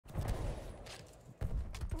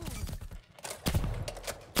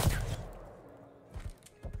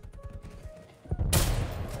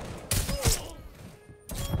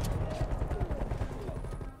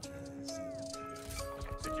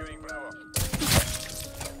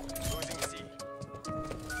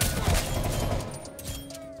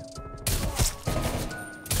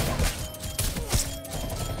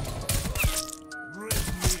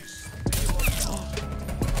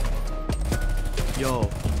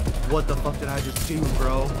What the fuck did I just do,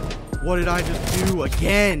 bro? What did I just do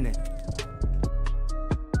again?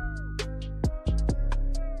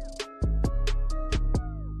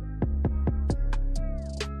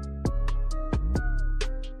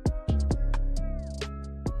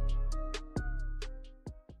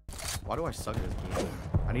 Why do I suck at this game?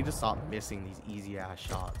 I need to stop missing these easy ass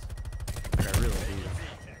shots. Like, I really do.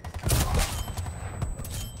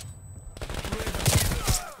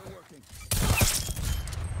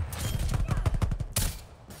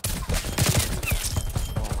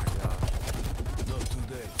 Oh my god. Not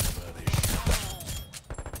today, buddy.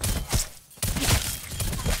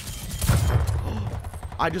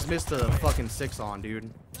 I just missed a fucking 6-on,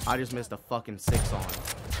 dude. I just missed a fucking 6-on.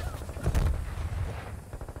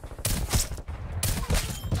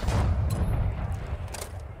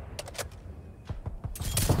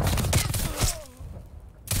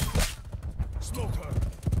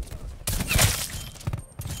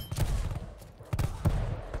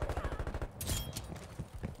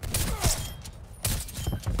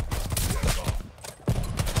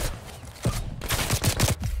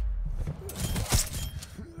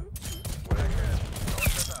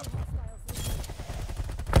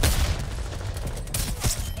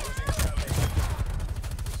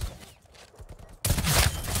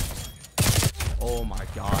 Oh my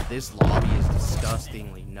god, this lobby is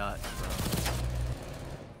disgustingly nuts, bro.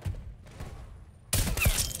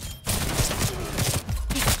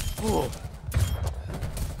 Oh.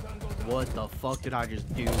 What the fuck did I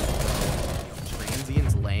just do?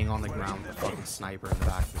 Transient's laying on the ground with a fucking sniper in the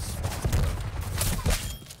back of his spawn.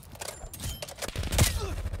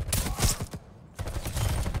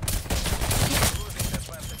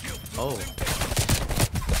 Oh.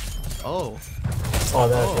 Oh. Oh,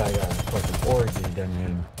 that guy got a fucking orgy done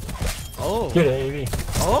him. Oh. Get it, AB.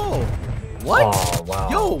 Oh. What? Oh, wow.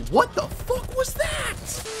 Yo, what the fuck was that?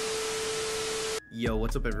 Yo,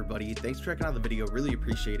 what's up everybody? Thanks for checking out the video. Really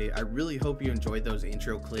appreciate it. I really hope you enjoyed those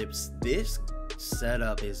intro clips. This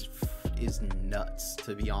setup is nuts,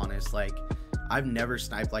 to be honest. Like, I've never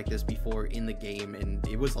sniped like this before in the game, and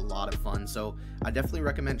it was a lot of fun. So I definitely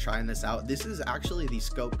recommend trying this out. This is actually the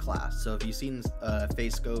scope class. So if you've seen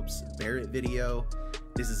Face Scope's Barrett video,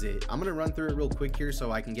 this is it. I'm gonna run through it real quick here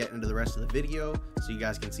so I can get into the rest of the video so you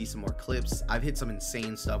guys can see some more clips. I've hit some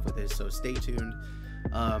insane stuff with this, so stay tuned.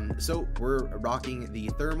 So we're rocking the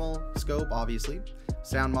thermal scope, obviously,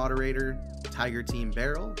 sound moderator, Tiger Team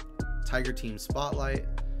barrel, Tiger Team spotlight,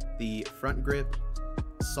 the front grip,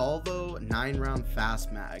 Salvo 9-round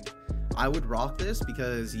fast mag. I would rock this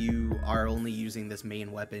because you are only using this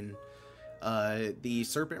main weapon. The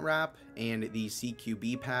serpent wrap and the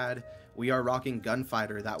CQB pad. We are rocking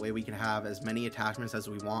gunfighter, that way we can have as many attachments as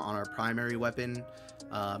we want on our primary weapon.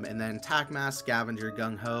 And then tac mask, scavenger,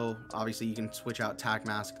 gung ho. Obviously you can switch out tac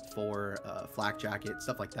mask for flak jacket,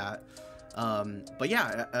 stuff like that. But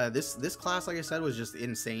yeah, this class, like I said, was just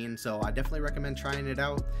insane, so I definitely recommend trying it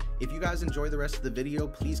out. If you guys enjoy the rest of the video,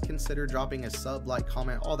 please consider dropping a sub, like,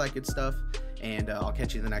 comment, all that good stuff, and I'll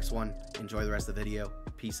catch you in the next one. Enjoy the rest of the video.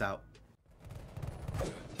 Peace out.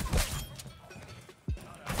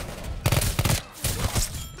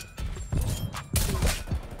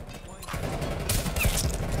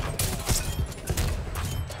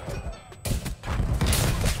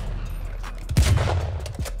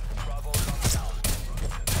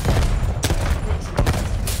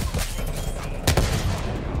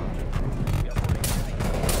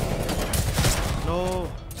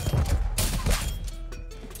 No.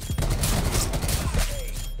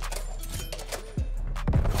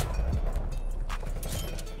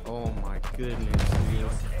 Oh my goodness, dude.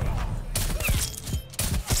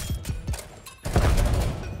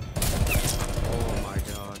 Oh my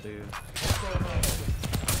god, dude.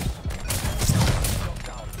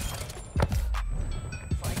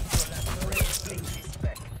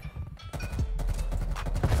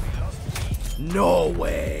 No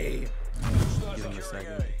way! Give me a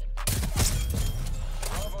second.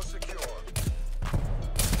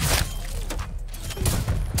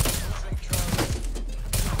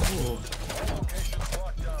 Ooh.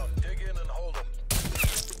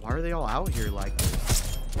 Why are they all out here like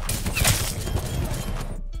this?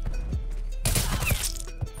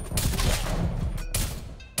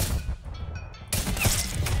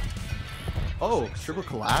 Oh, triple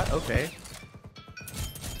collat? Okay.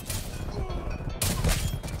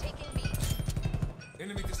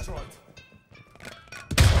 Enemy destroyed.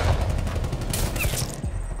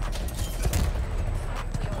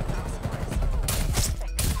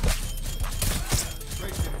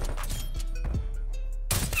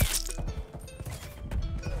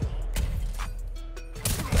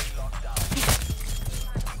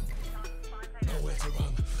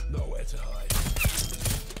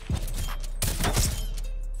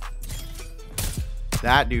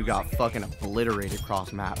 That dude got fucking obliterated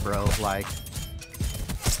cross map, bro. Like,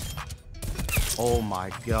 oh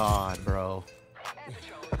my god, bro.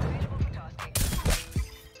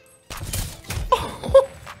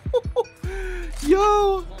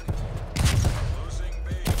 Yo.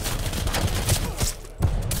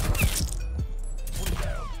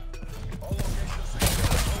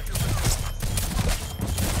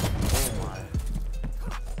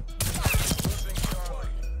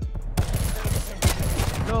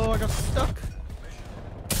 No, I got stuck.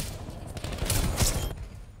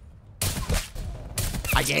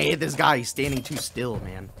 I hate this guy. He's standing too still,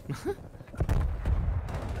 man.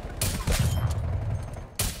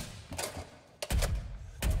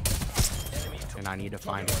 And I need to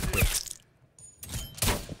find it quick.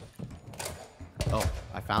 Oh,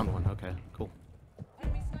 I found one. Okay, cool.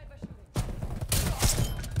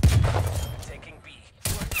 Taking B.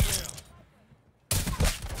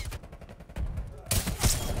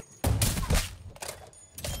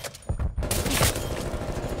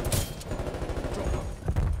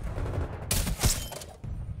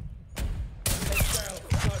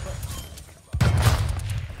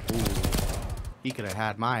 He could have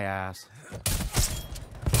had my ass.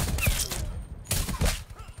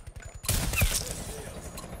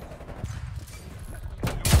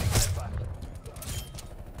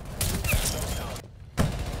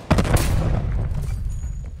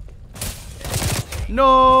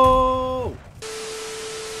 No!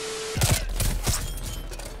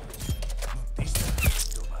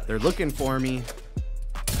 They're looking for me.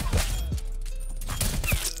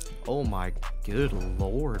 Oh my good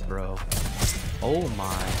lord, bro. Oh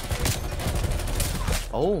my.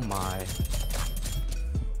 Oh my.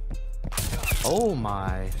 Oh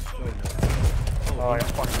my. Oh, I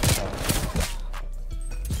got fucking stuck.